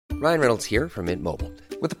Ryan Reynolds here from Mint Mobile.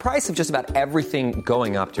 With the price of just about everything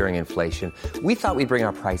going up during inflation, we thought we'd bring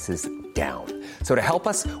our prices down. So to help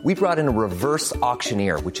us, we brought in a reverse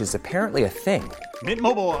auctioneer, which is apparently a thing. Mint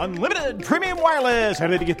Mobile Unlimited Premium Wireless. How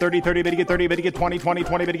to get 30, 30, bit to get 30, bit to get 20, 20,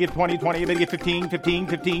 20, bit to get 20, 20, bit to get 15, 15,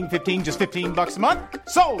 15, 15, just $15 a month?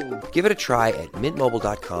 Sold! Give it a try at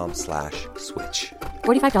mintmobile.com/switch.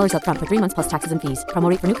 $45 up front for 3 months plus taxes and fees. Promo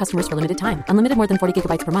rate for new customers for limited time. Unlimited more than 40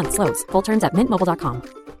 gigabytes per month. Slows full terms at mintmobile.com.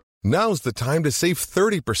 Now's the time to save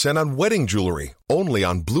 30% on wedding jewelry, only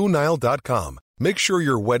on BlueNile.com. Make sure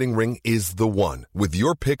your wedding ring is the one with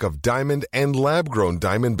your pick of diamond and lab-grown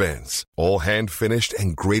diamond bands, all hand-finished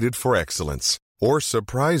and graded for excellence. Or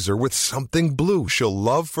surprise her with something blue she'll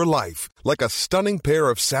love for life, like a stunning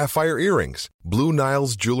pair of sapphire earrings. Blue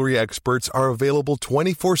Nile's jewelry experts are available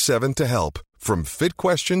 24/7 to help, from fit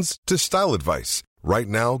questions to style advice. Right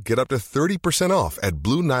now, get up to 30% off at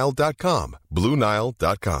BlueNile.com.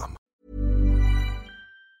 BlueNile.com.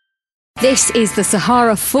 This is the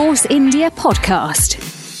Sahara Force India podcast,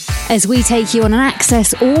 as we take you on an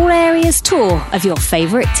access all areas tour of your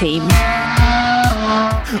favourite team.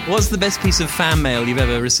 What's the best piece of fan mail you've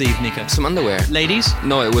ever received, Nico? Some underwear. Ladies?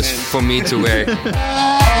 No, it was for me to wear.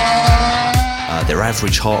 Their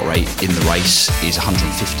average heart rate in the race is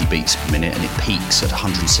 150 beats per minute, and it peaks at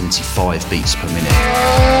 175 beats per minute.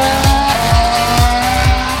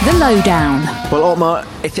 The Lowdown. Well, Otmar,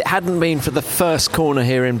 if it hadn't been for the first corner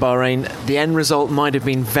here in Bahrain, the end result might have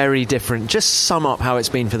been very different. Just sum up how it's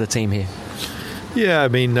been for the team here. Yeah, I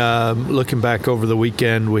mean, looking back over the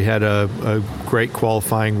weekend, we had a great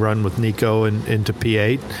qualifying run with Nico into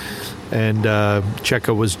P8, and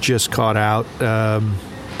Checo was just caught out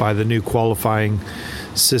by the new qualifying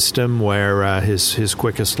system where his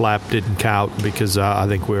quickest lap didn't count because I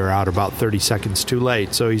think we were out about 30 seconds too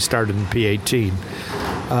late, so he started in P18.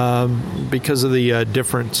 Because of the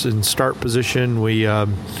difference in start position, we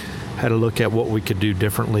had a look at what we could do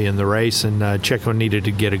differently in the race, and Checo needed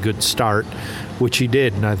to get a good start, which he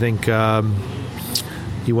did, and I think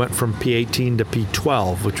he went from P18 to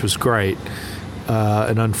P12, which was great.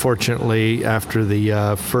 And unfortunately, after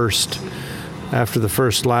the first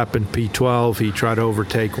lap in P12, he tried to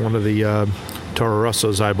overtake one of the Toro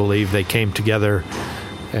Rossos, I believe. They came together,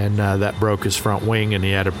 and that broke his front wing, and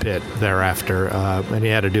he had to pit thereafter. And he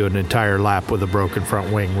had to do an entire lap with a broken front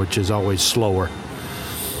wing, which is always slower.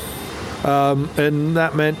 And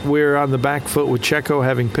that meant we're on the back foot with Checo,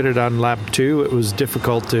 having pitted on lap 2. It was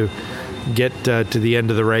difficult to get to the end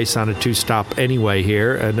of the race on a 2-stop anyway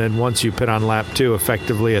here. And then once you pit on lap 2,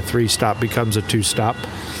 effectively a 3-stop becomes a 2-stop.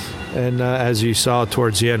 And as you saw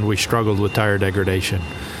towards the end, we struggled with tire degradation.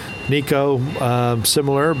 Nico,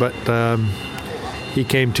 similar, but he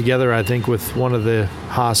came together, I think, with one of the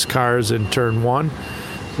Haas cars in turn 1,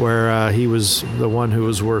 where he was the one who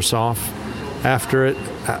was worse off. After it,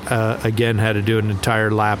 again, had to do an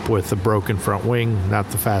entire lap with a broken front wing,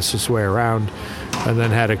 not the fastest way around, and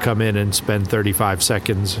then had to come in and spend 35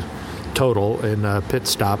 seconds total in a pit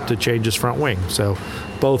stop to change his front wing. So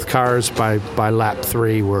both cars by lap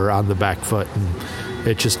 3 were on the back foot, and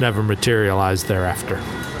it just never materialized thereafter.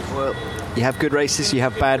 Well, you have good races, you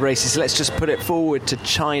have bad races. Let's just put it forward to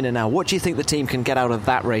China now. What do you think the team can get out of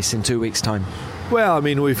that race in 2 weeks' time? Well, I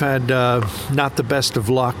mean, we've had not the best of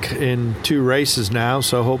luck in 2 races now,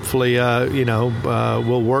 so hopefully,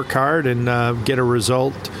 we'll work hard and get a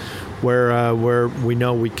result where we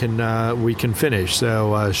know we can finish.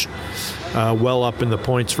 So well up in the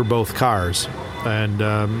points for both cars, and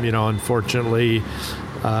unfortunately,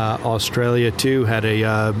 Australia too had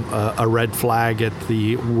a red flag at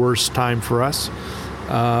the worst time for us.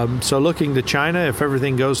 So looking to China, if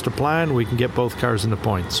everything goes to plan, we can get both cars in the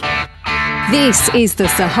points. This is the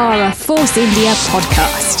Sahara Force India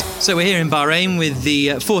podcast. So we're here in Bahrain with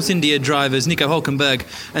the Force India drivers Nico Hülkenberg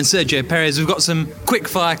and Sergio Perez. We've got some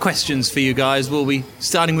quick-fire questions for you guys. We'll be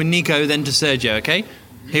starting with Nico, then to Sergio, okay?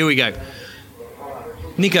 Here we go.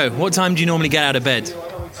 Nico, what time do you normally get out of bed?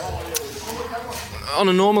 On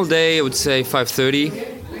a normal day, I would say 5:30.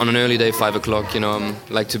 On an early day, 5 o'clock. I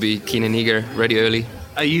like to be keen and eager, ready early.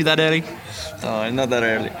 Are you that early? No, not that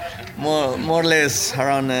early. More or less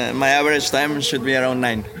around my average time should be around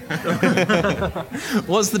 9.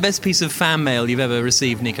 What's the best piece of fan mail you've ever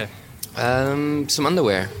received, Nico? Some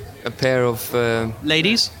underwear. A pair of...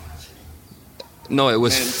 Ladies? No, it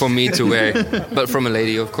was for me to wear, but from a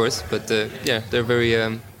lady, of course. But they're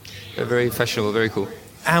very fashionable, very cool.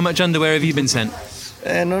 How much underwear have you been sent?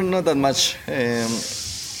 Not that much.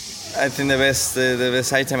 I think the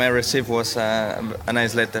best item I received was a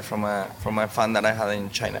nice letter from a fan that I had in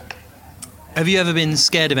China. Have you ever been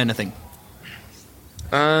scared of anything?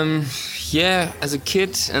 Yeah, as a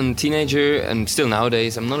kid and teenager, and still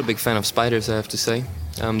nowadays, I'm not a big fan of spiders, I have to say.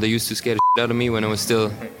 They used to scare the shit out of me when I was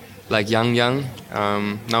still like young.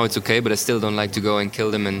 Now it's okay, but I still don't like to go and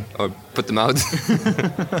kill them or put them out.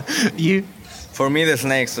 You? For me, the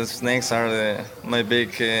snakes. The snakes are my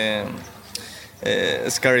big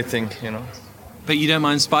scary thing, you know. But you don't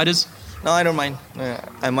mind spiders? No, I don't mind.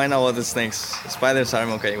 I mind about the snakes. Spiders,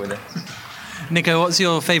 I'm okay with it. Nico, what's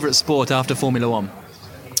your favourite sport after Formula One?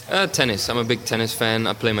 Tennis. I'm a big tennis fan.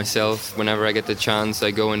 I play myself. Whenever I get the chance,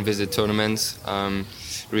 I go and visit tournaments.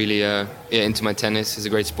 Really into my tennis. It's a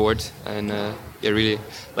great sport, and really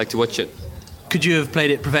like to watch it. Could you have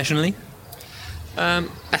played it professionally?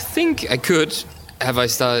 I think I could have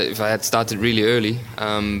if I had started really early,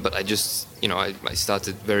 but I just I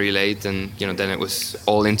started very late, and then it was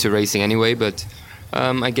all into racing anyway. But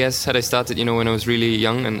I guess had I started when I was really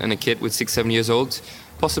young and a kid with 6-7 years old,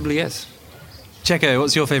 possibly yes. Checo,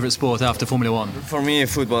 what's your favourite sport after Formula One? For me,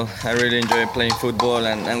 football. I really enjoy playing football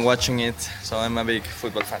and watching it, so I'm a big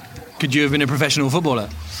football fan. Could you have been a professional footballer?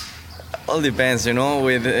 All depends,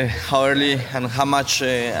 with how early and how much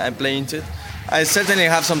I play into it. I certainly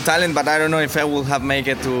have some talent, but I don't know if I will have make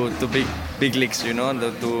it to big leagues,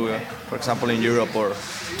 for example, in Europe or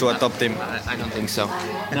to a top team. I don't think so.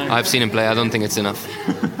 No. I've seen him play. I don't think it's enough.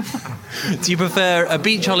 Do you prefer a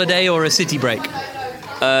beach holiday or a city break?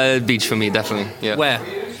 Beach for me, definitely. Yeah. Where?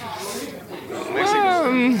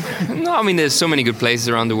 No, I mean there's so many good places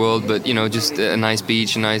around the world, but just a nice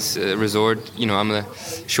beach, a nice resort. I'm a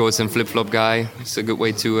shorts and flip-flop guy. It's a good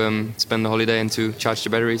way to spend the holiday and to charge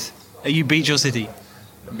the batteries. Are you beach or city?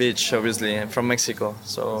 Beach, obviously. I'm from Mexico,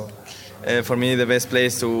 so for me the best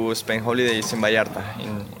place to spend holiday is in Vallarta,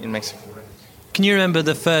 in Mexico. Can you remember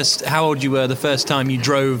how old you were the first time you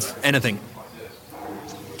drove anything?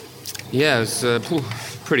 Yeah, I was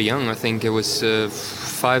pretty young. I think I was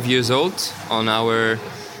 5 years old. On our,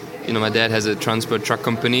 my dad has a transport truck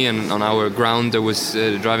company, and on our ground I was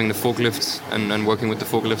driving the forklifts and working with the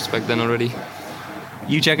forklifts back then already.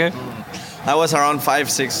 You, Checo? I was around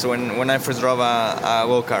 5-6 when I first drove a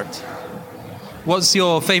go-kart. What's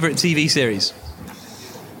your favourite TV series?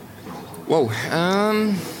 Whoa,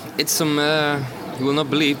 it's some, you will not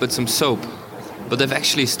believe, but some soap. But they've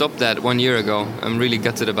actually stopped that 1 year ago. I'm really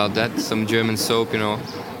gutted about that. Some German soap,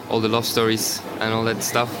 all the love stories and all that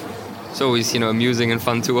stuff. It's always, amusing and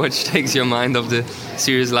fun to watch. Takes your mind off the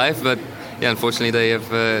serious life. But yeah, unfortunately they have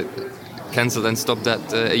cancelled and stopped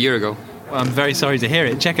that a year ago. Well, I'm very sorry to hear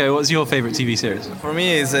it. Checo, what's your favourite TV series? For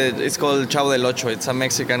me, it's called Chavo del Ocho. It's a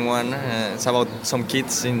Mexican one. It's about some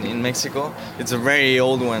kids in Mexico. It's a very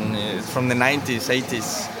old one. It's from the 90s,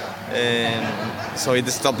 80s. So it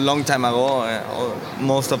stopped a long time ago.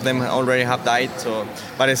 Most of them already have died.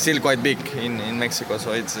 But it's still quite big in Mexico.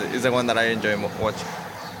 So it's the one that I enjoy watching.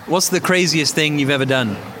 What's the craziest thing you've ever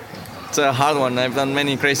done? It's a hard one. I've done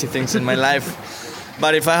many crazy things in my life.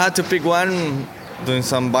 But if I had to pick one, doing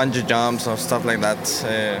some bungee jumps or stuff like that.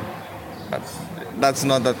 But that's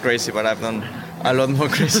not that crazy, but I've done a lot more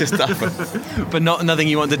crazy stuff. But nothing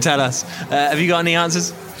you want to tell us. Have you got any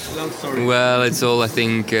answers? Long story. Well, it's all, I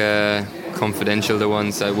think, confidential, the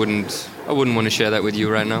ones. I wouldn't want to share that with you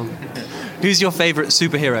right now. Who's your favourite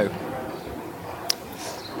superhero?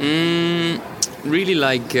 Really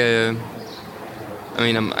like...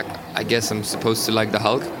 I guess I'm supposed to like the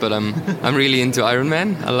Hulk, but I'm really into Iron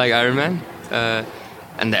Man. I like Iron Man.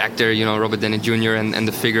 And the actor, Robert Downey Jr. and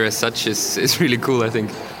the figure as such is really cool, I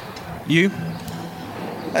think. You?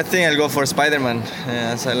 I think I'll go for Spider-Man,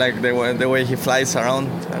 as I like the way he flies around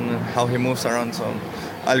and how he moves around, so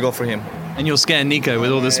I'll go for him. And you'll scare Nico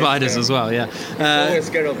with all the spiders as well, yeah. He's always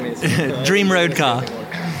scared of me. So dream road car?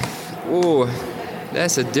 Oh,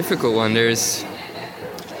 that's a difficult one. There's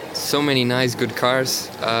so many nice, good cars.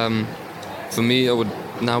 For me, I would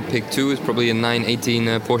now pick two. It's probably a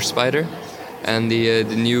 918 Porsche Spider and the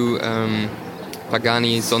new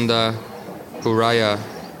Pagani Zonda Huraia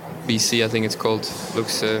BC, I think it's called.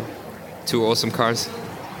 Looks two awesome cars.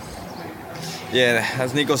 Yeah,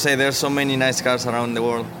 as Nico said, there's so many nice cars around the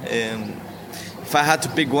world. If I had to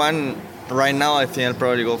pick one right now, I think I'll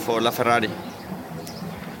probably go for La Ferrari.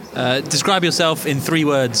 Describe yourself in 3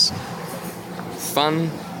 words.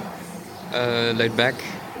 Fun, laid back,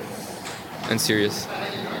 and serious.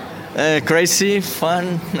 Crazy,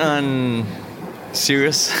 fun, and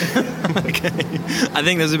serious. Okay. I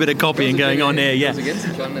think there's a bit of copying going on here, yeah.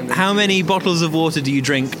 How many bottles of water do you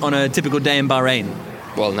drink on a typical day in Bahrain?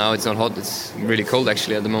 Well, now it's not hot. It's really cold,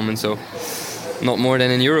 actually, at the moment, so not more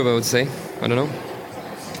than in Europe, I would say. I don't know.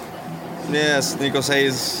 Yes, Nico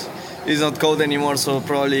says it's not cold anymore, so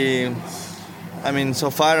probably, so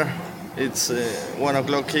far, It's 1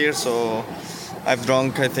 o'clock here, so I've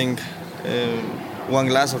drunk, I think, 1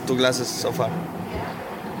 glass or 2 glasses so far.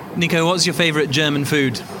 Nico, what's your favourite German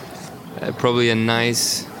food? Probably a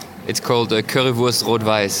nice... It's called Currywurst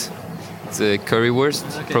Rot-Weiß. It's a currywurst.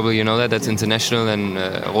 Okay. Probably you know that. That's international. And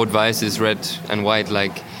Rot-Weiß is red and white,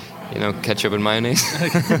 like, ketchup and mayonnaise.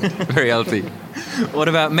 Very healthy. What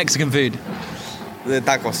about Mexican food? The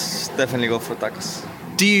tacos. Definitely go for tacos.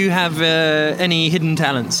 Do you have any hidden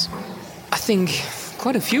talents? I think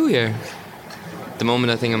quite a few here. At the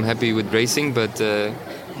moment, I think I'm happy with racing, but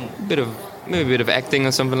maybe a bit of acting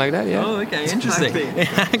or something like that. Yeah. Oh, okay, interesting.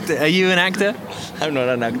 Are you an actor? I'm not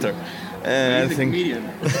an actor. I think comedian.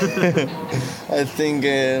 I think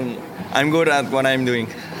I'm good at what I'm doing.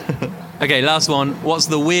 Okay, last one. What's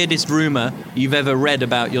the weirdest rumor you've ever read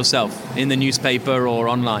about yourself in the newspaper or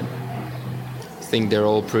online? I think they're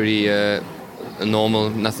all pretty normal,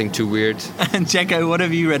 nothing too weird. And Checo, what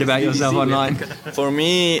have you read about yourself online? For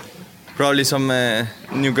me, probably some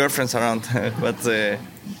new girlfriends around, but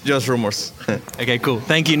just rumors. Okay, cool.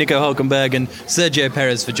 Thank you, Nico Hulkenberg and Sergio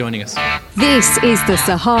Perez, for joining us. This is the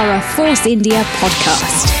Sahara Force India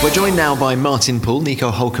podcast. We're joined now by Martin Poole, Nico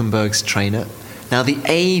Hulkenberg's trainer. Now, the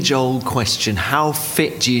age-old question, how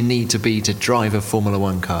fit do you need to be to drive a Formula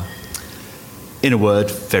One car? In a word,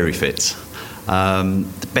 very fit.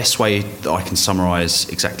 The best way that I can summarise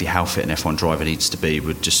exactly how fit an F1 driver needs to be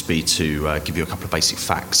would just be to give you a couple of basic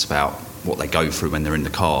facts about what they go through when they're in the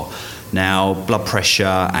car. Now, blood pressure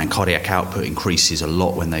and cardiac output increases a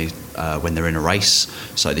lot when they're in a race,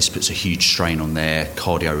 so this puts a huge strain on their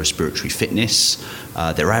cardiorespiratory fitness.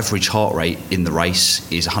 Their average heart rate in the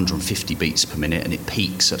race is 150 beats per minute, and it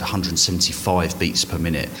peaks at 175 beats per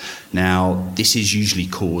minute. Now, this is usually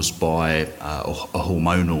caused by a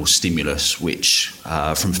hormonal stimulus, which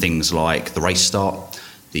from things like the race start,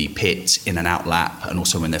 the pit, in and out lap, and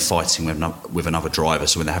also when they're fighting with another driver.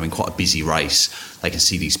 So when they're having quite a busy race, they can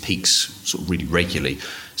see these peaks sort of really regularly.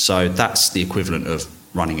 So that's the equivalent of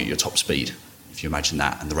running at your top speed, if you imagine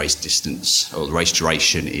that. And the race distance, or the race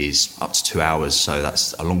duration, is up to 2 hours. So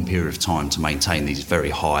that's a long period of time to maintain these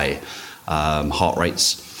very high heart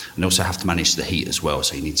rates. And also have to manage the heat as well.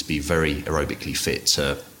 So you need to be very aerobically fit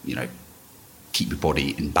to, keep your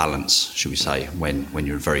body in balance, should we say, when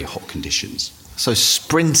you're in very hot conditions. So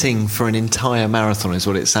sprinting for an entire marathon is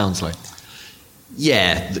what it sounds like.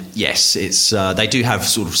 Yeah, yes. It's they do have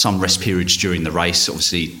sort of some rest periods during the race.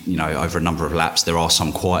 Obviously, over a number of laps, there are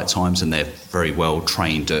some quiet times, and they're very well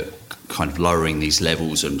trained at kind of lowering these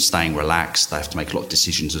levels and staying relaxed. They have to make a lot of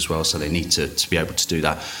decisions as well, so they need to be able to do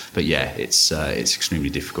that. But yeah, it's extremely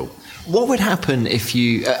difficult. What would happen if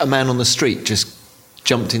a man on the street just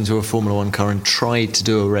jumped into a Formula One car and tried to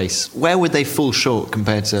do a race? Where would they fall short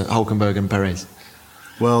compared to Hulkenberg and Perez?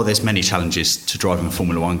 Well, there's many challenges to driving a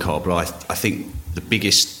Formula One car, but I think the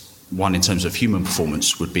biggest one in terms of human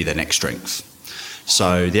performance would be their neck strength.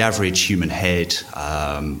 So the average human head,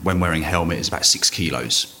 when wearing a helmet, is about 6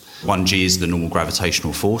 kilos. 1G is the normal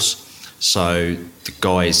gravitational force. So the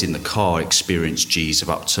guys in the car experience Gs of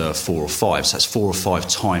up to 4 or 5. So that's 4 or 5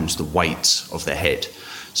 times the weight of their head.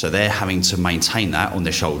 So they're having to maintain that on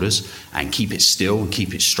their shoulders and keep it still and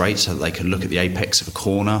keep it straight so that they can look at the apex of a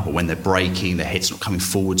corner, or when they're braking, their head's not coming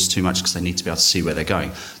forwards too much because they need to be able to see where they're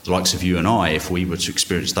going. The likes of you and I, if we were to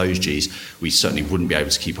experience those Gs, we certainly wouldn't be able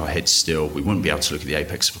to keep our heads still. We wouldn't be able to look at the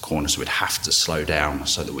apex of a corner, so we'd have to slow down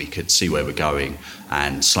so that we could see where we're going.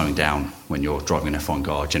 And slowing down when you're driving an F1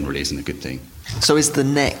 car generally isn't a good thing. So is the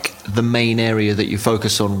neck the main area that you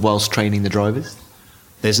focus on whilst training the drivers?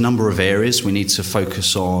 There's a number of areas. We need to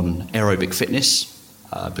focus on aerobic fitness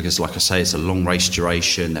because, like I say, it's a long race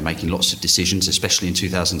duration. They're making lots of decisions, especially in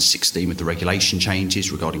 2016 with the regulation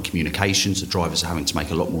changes regarding communications. The drivers are having to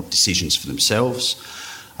make a lot more decisions for themselves.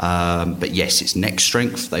 But yes, it's neck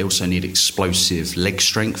strength. They also need explosive leg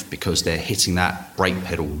strength because they're hitting that brake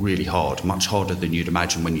pedal really hard, much harder than you'd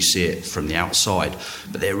imagine when you see it from the outside.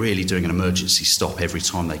 But they're really doing an emergency stop every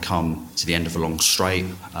time they come to the end of a long straight.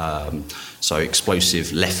 So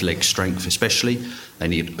explosive left leg strength especially. They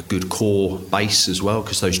need a good core base as well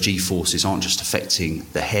because those G-forces aren't just affecting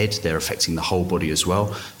the head, they're affecting the whole body as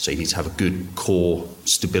well. So you need to have a good core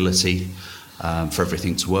stability for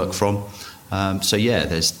everything to work from. So yeah,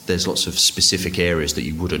 there's lots of specific areas that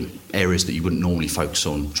you wouldn't normally focus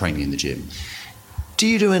on training in the gym. Do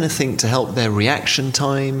you do anything to help their reaction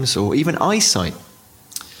times or even eyesight?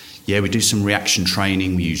 Yeah, we do some reaction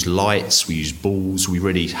training. We use lights, we use balls. We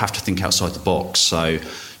really have to think outside the box. So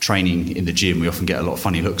training in the gym, we often get a lot of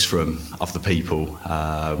funny looks from other people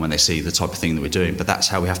when they see the type of thing that we're doing. But that's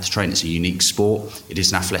how we have to train. It's a unique sport. It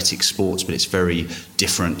is an athletic sport, but it's very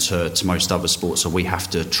different to most other sports. So we have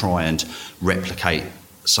to try and replicate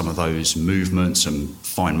some of those movements and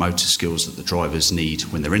fine motor skills that the drivers need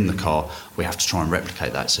when they're in the car. We have to try and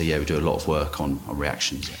replicate that. So yeah, we do a lot of work on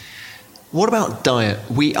reactions. What about diet?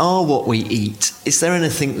 We are what we eat. Is there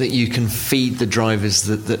anything that you can feed the drivers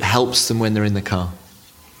that helps them when they're in the car?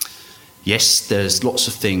 Yes, there's lots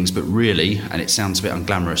of things, but really, and it sounds a bit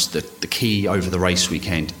unglamorous, the key over the race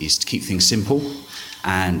weekend is to keep things simple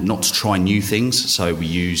and not to try new things. So we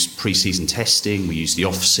use pre-season testing, we use the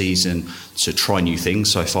off-season to try new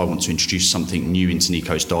things. So if I want to introduce something new into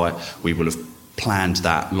Nico's diet, we will have planned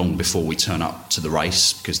that long before we turn up to the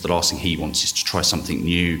race, because the last thing he wants is to try something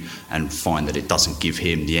new and find that it doesn't give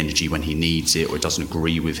him the energy when he needs it, or it doesn't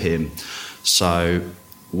agree with him. So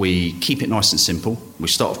we keep it nice and simple. We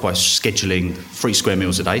start off by scheduling 3 square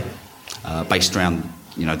meals a day, based around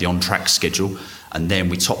the on-track schedule, and then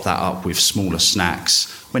we top that up with smaller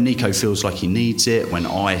snacks when Nico feels like he needs it, when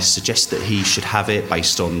I suggest that he should have it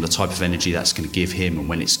based on the type of energy that's going to give him and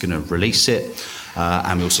when it's going to release it.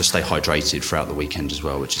 And we also stay hydrated throughout the weekend as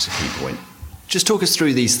well, which is a key point. Just talk us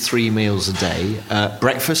through these 3 meals a day.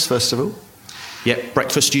 Breakfast, first of all? Yeah,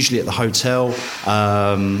 breakfast usually at the hotel.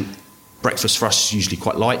 Breakfast for us is usually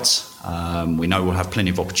quite light. We know we'll have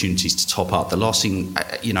plenty of opportunities to top up. The last thing,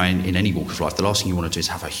 in any walk of life, the last thing you want to do is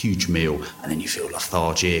have a huge meal and then you feel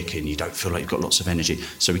lethargic and you don't feel like you've got lots of energy.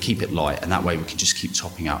 So we keep it light, and that way we can just keep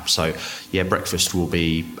topping up. So yeah, breakfast will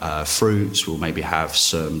be fruits. We'll maybe have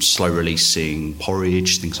some slow-releasing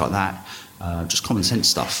porridge, things like that. Just common sense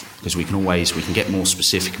stuff, because we can get more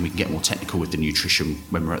specific and we can get more technical with the nutrition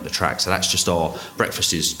when we're at the track. So that's just our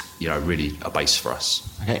breakfast is, really a base for us.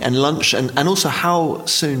 Okay, and lunch, and also how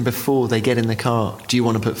soon before they get in the car do you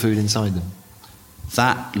want to put food inside them?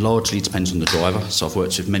 That largely depends on the driver. So I've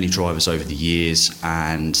worked with many drivers over the years,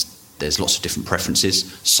 and there's lots of different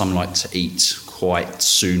preferences. Some like to eat quite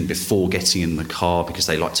soon before getting in the car because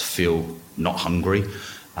they like to feel not hungry.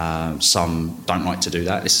 Some don't like to do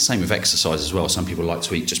that. It's the same with exercise as well. Some people like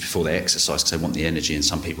to eat just before they exercise because they want the energy, and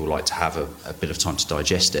some people like to have a bit of time to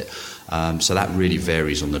digest it. So that really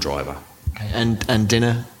varies on the driver. Okay. And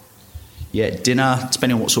dinner? Yeah, dinner,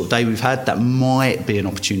 depending on what sort of day we've had, that might be an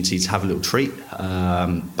opportunity to have a little treat.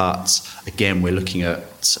 But again, we're looking at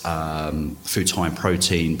food high in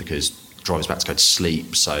protein, because the driver's about to go to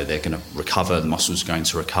sleep, so they're going to recover, the muscles are going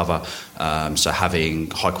to recover. So having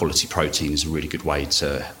high quality protein is a really good way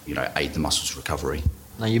to aid the muscles' recovery.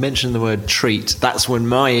 Now, you mentioned the word treat. That's when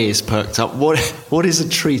my ears perked up. What is a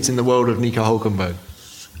treat in the world of Nico Hulkenberg?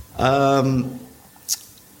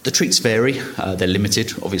 The treats vary. They're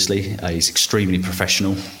limited, obviously. He's extremely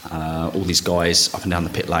professional. All these guys up and down the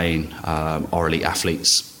pit lane are elite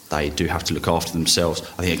athletes. They do have to look after themselves.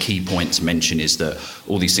 I think a key point to mention is that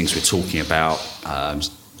all these things we're talking about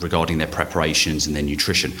regarding their preparations and their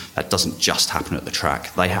nutrition, that doesn't just happen at the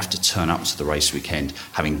track. They have to turn up to the race weekend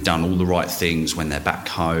having done all the right things when they're back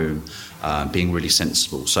home, being really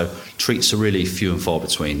sensible. So treats are really few and far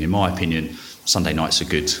between. In my opinion, Sunday night's a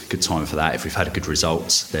good time for that. If we've had a good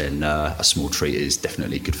result, then a small treat is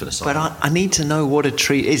definitely good for the side. But I need to know what a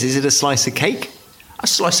treat is. Is it a slice of cake? A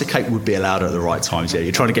slice of cake would be allowed at the right times. Yeah,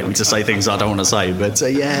 you're trying to get me to say things I don't want to say, but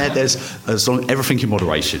there's everything in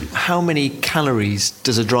moderation. How many calories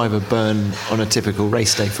does a driver burn on a typical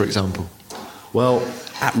race day, for example? Well,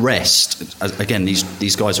 at rest, again,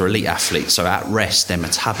 these guys are elite athletes, so at rest their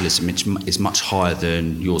metabolism is much higher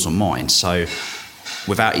than yours or mine. So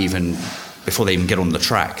before they even get on the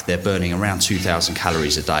track, they're burning around 2,000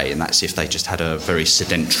 calories a day, and that's if they just had a very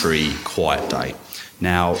sedentary, quiet day.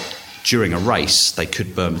 Now, during a race, they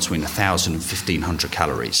could burn between 1,000 and 1,500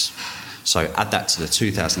 calories. So add that to the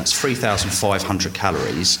 2,000, that's 3,500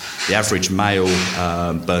 calories. The average male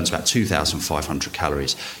burns about 2,500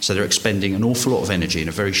 calories. So they're expending an awful lot of energy in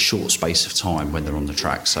a very short space of time when they're on the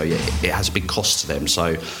track. So yeah, it has a big cost to them.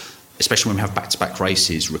 So especially when we have back-to-back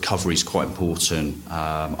races, recovery is quite important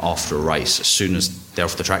after a race. As soon as they're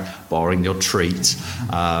off the track, barring the odd treat,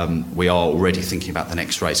 we are already thinking about the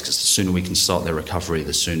next race, because the sooner we can start their recovery,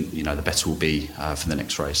 the better will be for the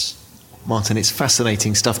next race. Martin, it's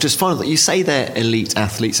fascinating stuff. Just finally, you say they're elite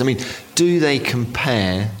athletes. I mean, do they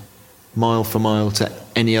compare mile for mile to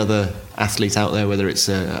any other athlete out there, whether it's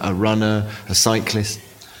a runner, a cyclist?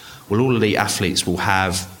 Well, all elite athletes will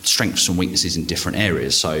have strengths and weaknesses in different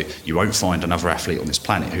areas. So you won't find another athlete on this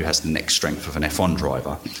planet who has the neck strength of an F1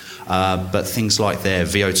 driver. But things like their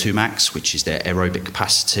VO2 max, which is their aerobic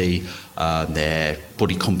capacity, their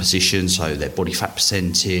body composition, so their body fat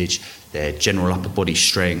percentage, their general upper body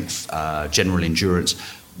strength, general endurance,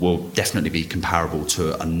 will definitely be comparable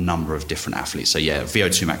to a number of different athletes. So yeah,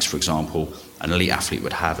 VO2 max, for example, an elite athlete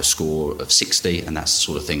would have a score of 60, and that's the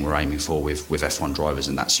sort of thing we're aiming for with F1 drivers,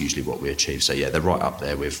 and that's usually what we achieve. So yeah, they're right up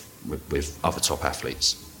there with other top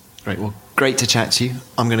athletes. Great, well, great to chat to you.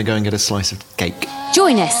 I'm going to go and get a slice of cake.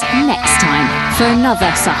 Join us next time for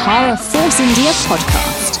another Sahara Force India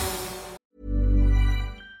podcast.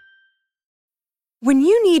 When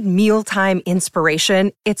you need mealtime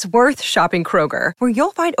inspiration, it's worth shopping Kroger, where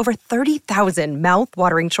you'll find over 30,000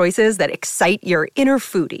 mouth-watering choices that excite your inner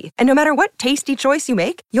foodie. And no matter what tasty choice you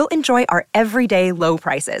make, you'll enjoy our everyday low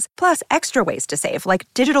prices, plus extra ways to save, like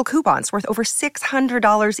digital coupons worth over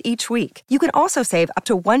 $600 each week. You can also save up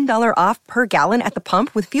to $1 off per gallon at the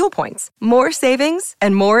pump with fuel points. More savings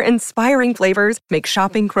and more inspiring flavors make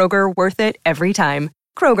shopping Kroger worth it every time.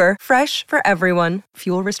 Kroger, fresh for everyone.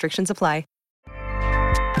 Fuel restrictions apply.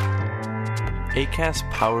 Acast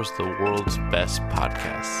powers the world's best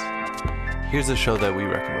podcasts. Here's a show that we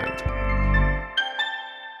recommend.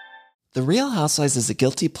 The Real Housewives is a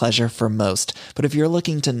guilty pleasure for most, but if you're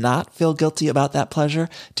looking to not feel guilty about that pleasure,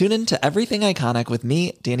 tune in to Everything Iconic with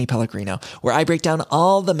me, Danny Pellegrino, where I break down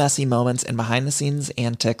all the messy moments and behind-the-scenes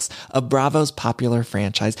antics of Bravo's popular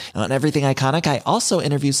franchise. And on Everything Iconic, I also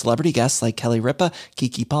interview celebrity guests like Kelly Ripa,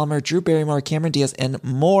 Keke Palmer, Drew Barrymore, Cameron Diaz, and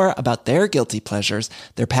more about their guilty pleasures,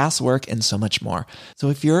 their past work, and so much more. So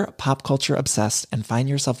if you're pop culture obsessed and find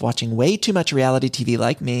yourself watching way too much reality TV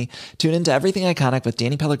like me, tune in to Everything Iconic with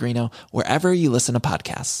Danny Pellegrino, wherever you listen to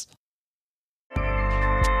podcasts.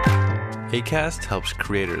 Acast helps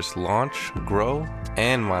creators launch, grow,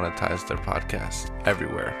 and monetize their podcasts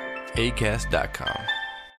everywhere. Acast.com.